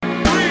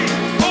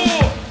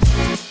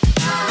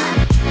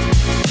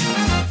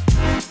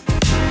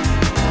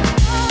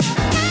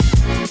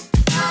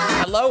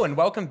and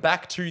welcome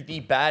back to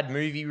the Bad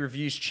Movie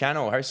Reviews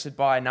channel, hosted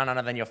by none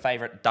other than your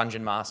favourite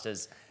Dungeon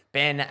Masters,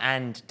 Ben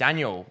and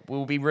Daniel.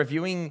 We'll be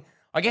reviewing,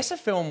 I guess, a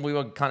film we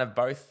were kind of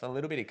both a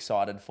little bit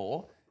excited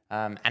for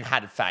and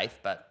had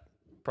faith, but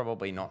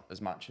probably not as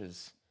much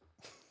as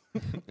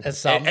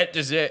some. it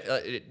deserved.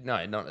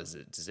 No, not as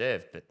it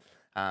deserved, but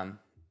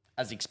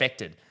as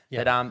expected.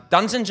 Yeah. But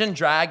Dungeons and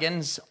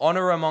Dragons: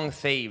 Honor Among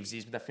Thieves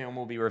is the film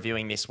we'll be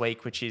reviewing this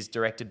week, which is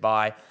directed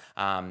by...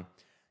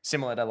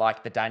 similar to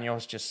like the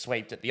Daniels just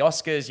sweeped at the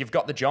Oscars, you've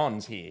got the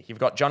Johns here. You've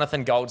got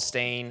Jonathan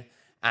Goldstein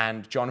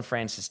and John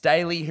Francis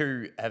Daley,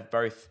 who have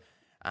both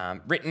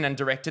written and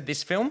directed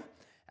this film.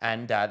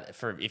 And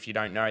for if you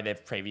don't know,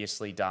 they've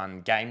previously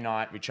done Game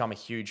Night, which I'm a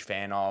huge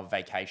fan of,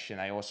 Vacation.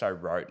 They also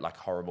wrote like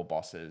Horrible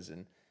Bosses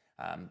and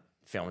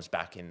films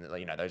back in,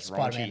 those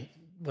raunchy...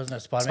 Wasn't it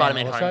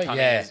Spider-Man Homecoming?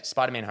 Yeah.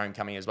 Spider-Man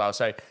Homecoming as well.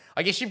 So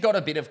I guess you've got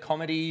a bit of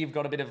comedy, you've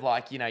got a bit of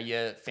like,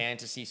 your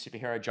fantasy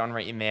superhero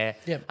genre in there.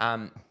 Yep.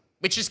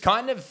 Which has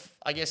kind of,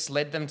 I guess,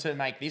 led them to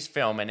make this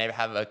film, and they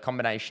have a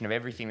combination of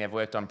everything they've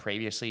worked on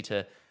previously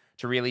to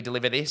really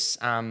deliver this.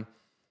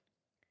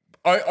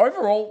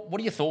 Overall,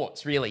 what are your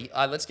thoughts, really?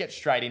 Let's get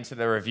straight into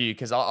the review,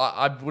 because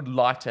I would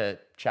like to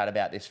chat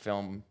about this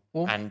film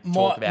and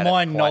talk about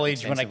my it quite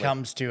knowledge when it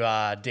extensively.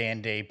 come to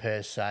D&D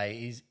per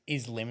se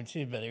is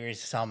limited, but there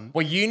is some...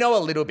 Well, you know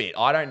a little bit.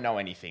 I don't know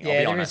anything, I'll be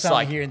there honest. is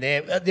some here and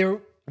there.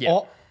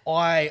 Yeah.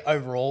 I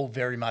overall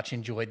very much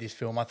enjoyed this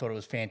film. I thought it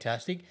was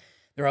fantastic.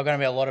 There are going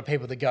to be a lot of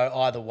people that go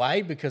either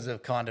way because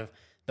of kind of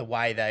the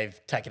way they've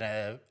taken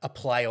a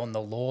play on the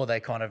lore.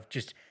 They kind of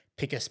just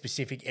pick a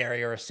specific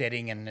area or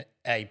setting and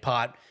a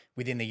part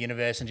within the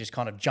universe and just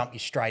kind of jump you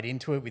straight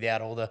into it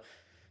without all the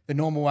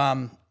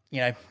normal,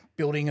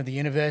 building of the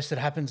universe that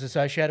happens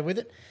associated with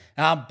it.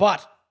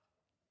 But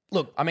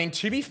look, I mean,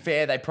 to be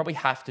fair, they probably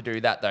have to do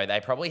that, though. They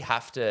probably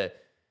have to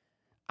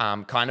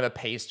kind of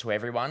appease to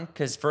everyone,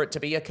 because for it to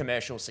be a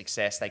commercial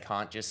success, they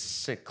can't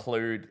just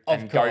seclude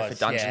and go for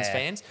Dungeons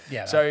fans.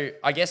 Yeah. So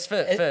I guess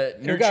for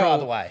neutral, go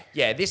either way.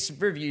 Yeah, this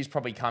review is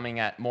probably coming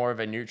at more of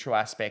a neutral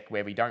aspect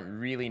where we don't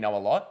really know a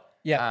lot.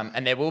 Yeah.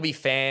 And there will be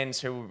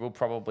fans who will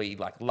probably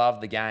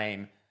love the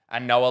game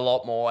and know a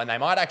lot more, and they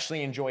might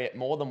actually enjoy it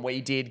more than we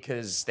did,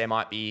 because there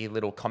might be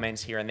little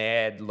comments here and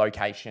there,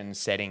 locations,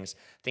 settings,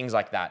 things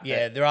like that.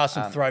 Yeah, But, there are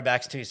some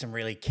throwbacks to some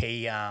really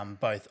key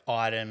both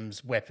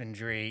items,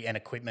 weaponry, and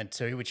equipment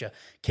too, which are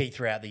key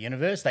throughout the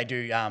universe. They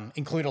do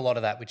include a lot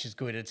of that, which is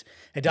good. It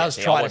does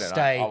try to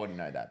stay. I wouldn't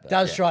know that. But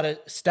does try to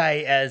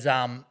stay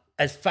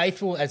as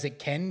faithful as it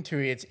can to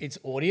its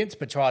audience,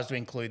 but tries to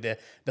include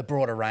the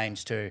broader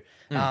range too.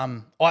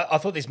 I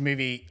thought this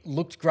movie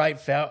looked great,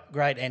 felt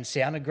great, and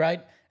sounded great.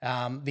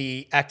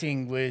 The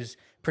acting was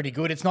pretty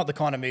good. It's not the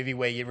kind of movie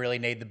where you really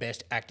need the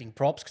best acting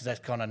props, because that's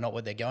kind of not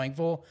what they're going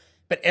for.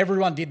 But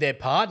everyone did their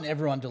part and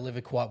everyone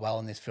delivered quite well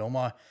in this film.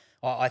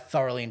 I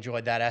thoroughly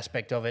enjoyed that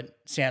aspect of it.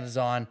 Sound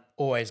design,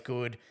 always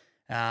good.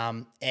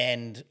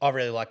 And I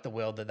really like the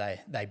world that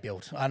they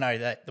built. I know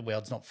that the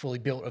world's not fully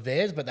built of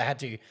theirs, but they had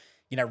to,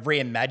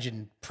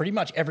 reimagine pretty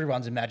much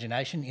everyone's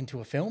imagination into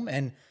a film.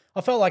 And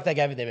I felt like they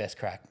gave it their best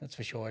crack. That's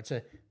for sure. It's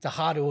a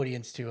hard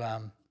audience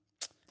to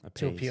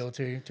appeal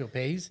to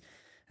appease.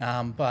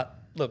 But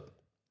look,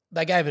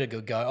 they gave it a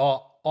good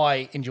go.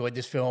 I enjoyed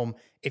this film.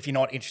 If you're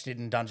not interested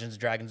in Dungeons &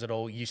 Dragons at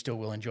all, you still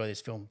will enjoy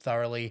this film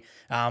thoroughly.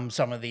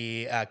 Some of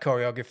the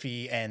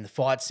choreography and the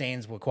fight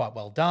scenes were quite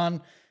well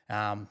done.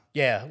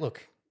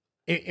 Look,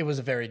 it was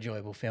a very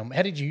enjoyable film.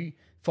 How did you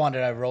find it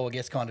overall? I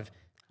guess kind of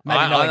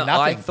maybe knowing nothing.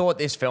 I thought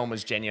this film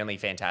was genuinely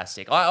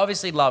fantastic. I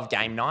obviously love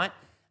Game Night.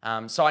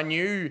 So I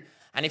knew...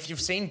 And if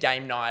you've seen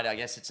Game Night, I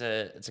guess it's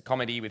a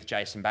comedy with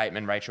Jason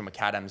Bateman, Rachel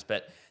McAdams,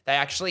 but they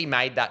actually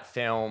made that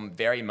film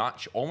very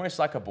much almost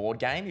like a board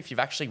game. If you've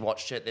actually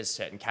watched it, there's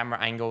certain camera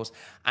angles,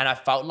 and I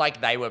felt like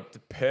they were the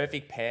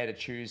perfect pair to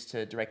choose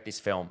to direct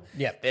this film.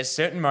 Yep. There's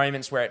certain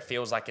moments where it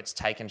feels like it's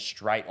taken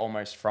straight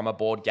almost from a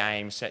board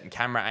game, certain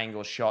camera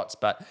angles, shots,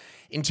 but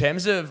in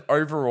terms of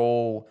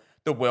overall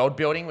the world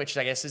building, which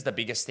I guess is the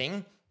biggest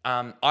thing,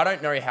 I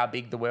don't know how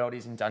big the world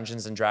is in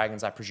Dungeons and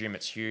Dragons. I presume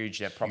it's huge.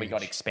 They've probably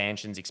got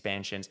expansions,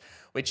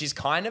 which is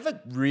kind of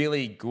a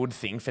really good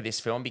thing for this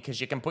film,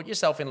 because you can put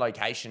yourself in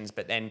locations,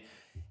 but then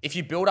if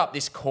you build up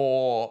this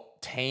core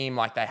team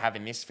like they have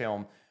in this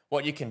film,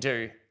 what you can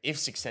do, if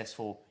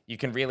successful, you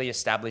can really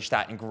establish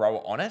that and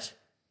grow on it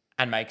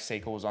and make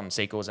sequels on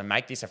sequels and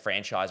make this a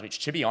franchise,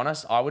 which, to be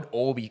honest, I would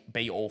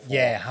be all for.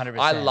 Yeah, 100%.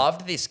 I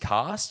loved this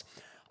cast.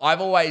 I've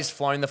always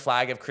flown the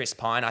flag of Chris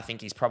Pine. I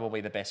think he's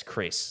probably the best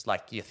Chris.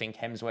 Like, you think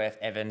Hemsworth,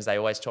 Evans, they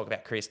always talk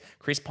about Chris.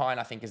 Chris Pine,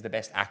 I think, is the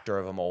best actor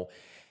of them all.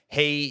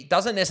 He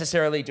doesn't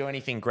necessarily do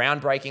anything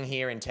groundbreaking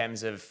here in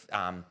terms of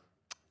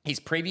his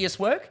previous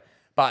work,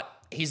 but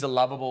he's a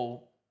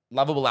lovable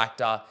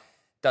actor,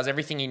 does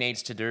everything he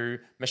needs to do.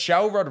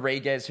 Michelle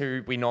Rodriguez,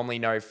 who we normally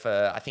know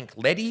for, I think,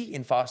 Letty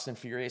in Fast and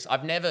Furious.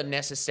 I've never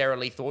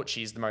necessarily thought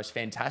she's the most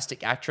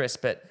fantastic actress,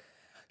 but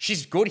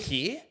she's good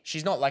here.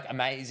 She's not like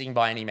amazing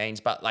by any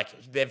means, but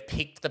like they've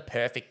picked the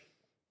perfect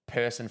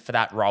person for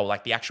that role.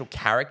 Like the actual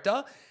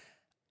character,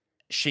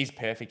 she's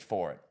perfect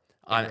for it.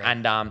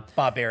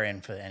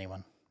 Barbarian for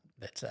anyone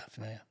that's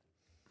familiar.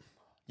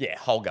 Yeah,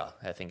 Holga,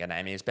 I think her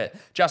name is. But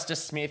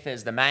Justice Smith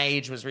as the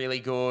mage was really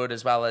good,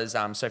 as well as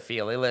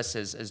Sophia Lillis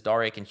as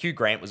Doric, and Hugh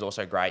Grant was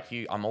also great.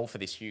 I'm all for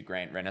this Hugh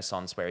Grant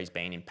renaissance where he's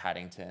been in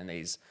Paddington,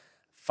 these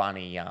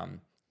funny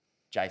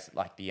Jason,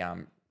 like the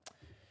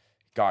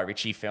Guy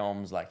Ritchie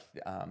films, like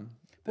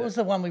What was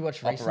the one we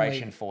watched recently?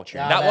 Operation Fortune.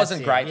 That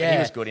wasn't great, but he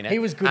was good in it. He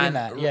was good in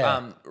that,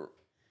 yeah.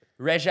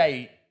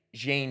 Regé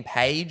Jean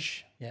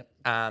Page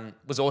Yep.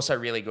 was also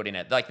really good in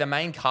it. Like, the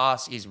main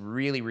cast is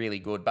really, really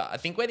good. But I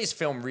think where this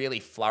film really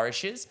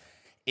flourishes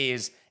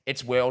is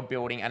its world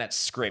building and its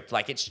script.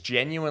 Like, it's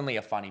genuinely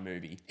a funny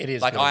movie. It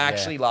is like good, I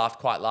actually laughed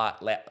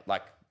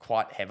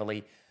quite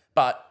heavily.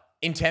 But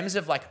in terms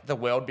of like the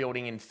world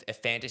building in a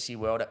fantasy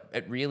world,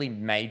 it really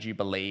made you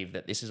believe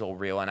that this is all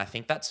real. And I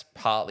think that's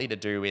partly to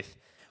do with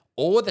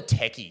all the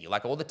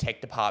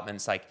tech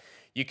departments. Like,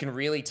 you can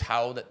really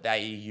tell that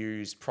they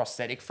use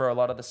prosthetic for a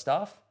lot of the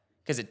stuff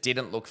because it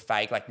didn't look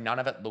fake. Like, none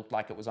of it looked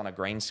like it was on a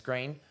green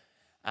screen.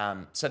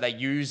 So they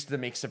used the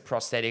mix of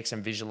prosthetics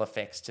and visual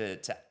effects to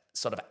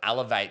sort of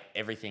elevate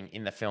everything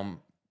in the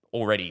film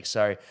already.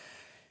 So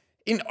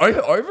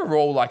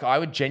overall, like, I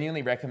would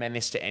genuinely recommend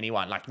this to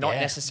anyone. Like, not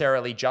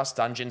necessarily just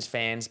Dungeons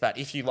fans, but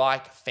if you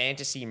like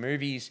fantasy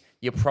movies,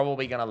 you're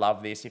probably going to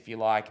love this. If you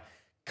like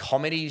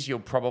comedies, you'll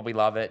probably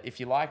love it. If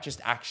you like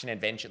just action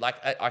adventure, like,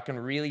 I can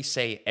really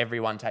see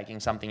everyone taking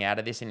something out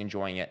of this and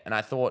enjoying it. And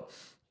I thought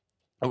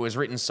it was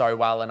written so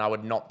well, and I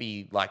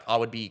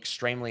would be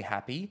extremely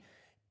happy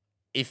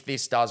if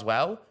this does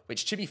well,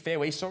 which, to be fair,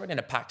 we saw it in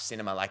a packed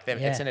cinema. Like,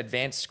 it's an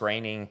advanced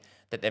screening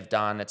that they've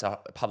done. It's a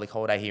public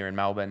holiday here in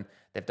Melbourne.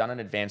 They've done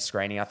an advanced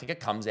screening. I think it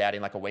comes out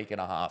in like a week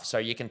and a half. So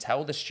you can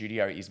tell the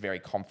studio is very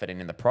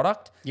confident in the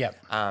product. Yeah.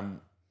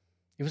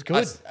 It was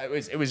good.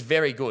 It was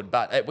very good.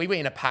 But we were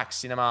in a packed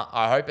cinema.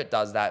 I hope it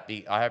does that.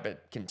 I hope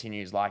it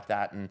continues like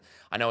that. And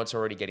I know it's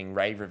already getting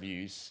rave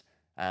reviews,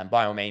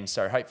 by all means.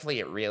 So hopefully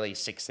it really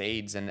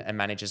succeeds and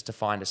manages to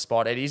find a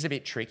spot. It is a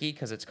bit tricky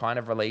because it's kind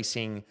of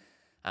releasing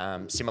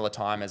similar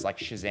time as like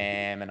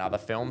Shazam and other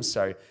films.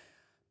 So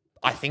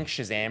I think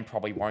Shazam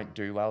probably won't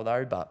do well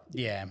though, but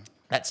yeah,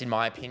 that's in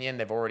my opinion.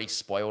 They've already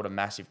spoiled a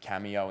massive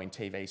cameo in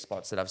TV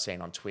spots that I've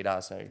seen on Twitter.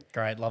 So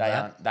great, love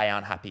that. They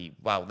aren't happy.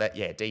 Well,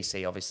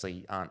 DC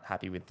obviously aren't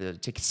happy with the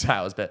ticket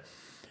sales, but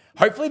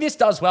hopefully this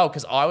does well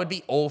because I would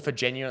be all for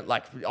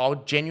I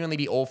would genuinely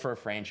be all for a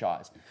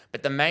franchise.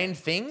 But the main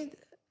thing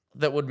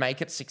that would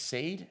make it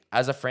succeed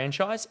as a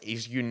franchise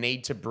is you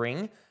need to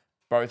bring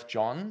both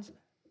Johns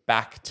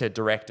back to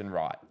direct and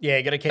write. Yeah,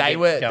 you got to keep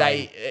it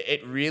going.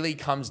 It really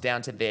comes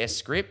down to their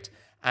script,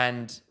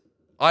 and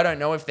I don't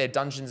know if they're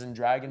Dungeons and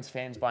Dragons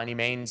fans by any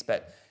means,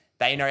 but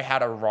they know how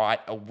to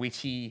write a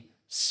witty,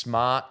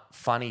 smart,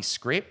 funny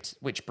script,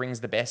 which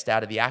brings the best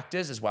out of the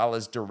actors, as well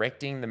as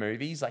directing the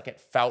movies. Like,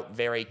 it felt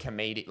very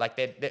comedic. Like,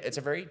 it's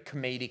a very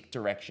comedic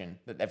direction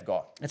that they've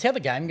got. That's how the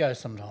game goes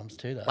sometimes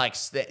too, though. Like,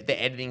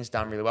 the editing's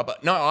done really well.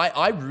 But no,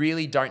 I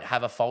really don't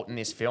have a fault in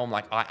this film.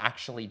 Like, I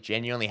actually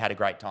genuinely had a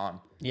great time.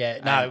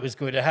 Yeah, no, it was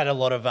good. It had a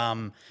lot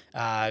of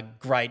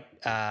great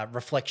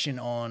reflection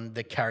on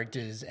the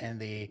characters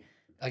and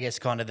I guess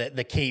kind of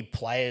the key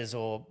players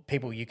or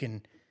people you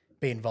can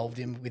be involved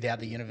in without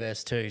the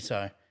universe too.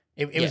 So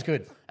it was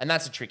good. And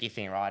that's a tricky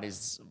thing, right?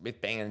 Is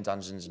with being in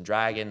Dungeons and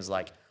Dragons,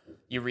 like,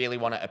 you really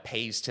want to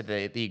appease to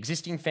the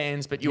existing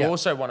fans, but you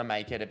also want to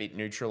make it a bit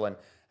neutral and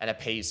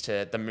appease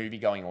to the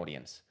movie-going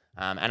audience.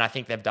 And I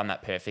think they've done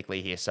that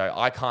perfectly here. So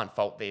I can't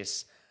fault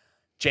this.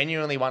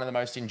 Genuinely one of the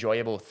most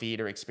enjoyable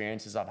theatre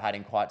experiences I've had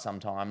in quite some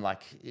time.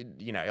 Like,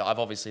 I've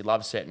obviously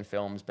loved certain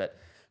films, but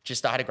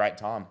just I had a great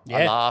time. Yeah.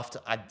 I laughed.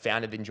 I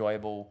found it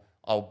enjoyable.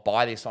 I'll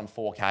buy this on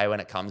 4K when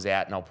it comes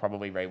out, and I'll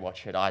probably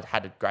rewatch it. I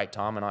had a great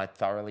time, and I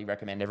thoroughly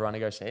recommend everyone to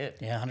go see it.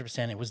 Yeah,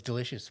 100%. It was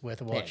delicious. Worth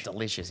a watch. Yeah,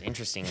 delicious.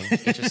 Interesting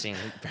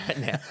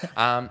right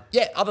now.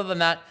 Other than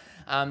that,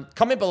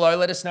 comment below.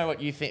 Let us know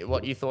what you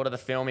thought of the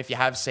film. If you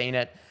have seen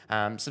it,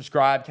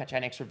 subscribe, catch our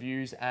next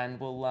reviews, and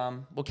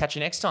we'll catch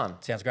you next time.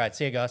 Sounds great.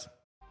 See you guys.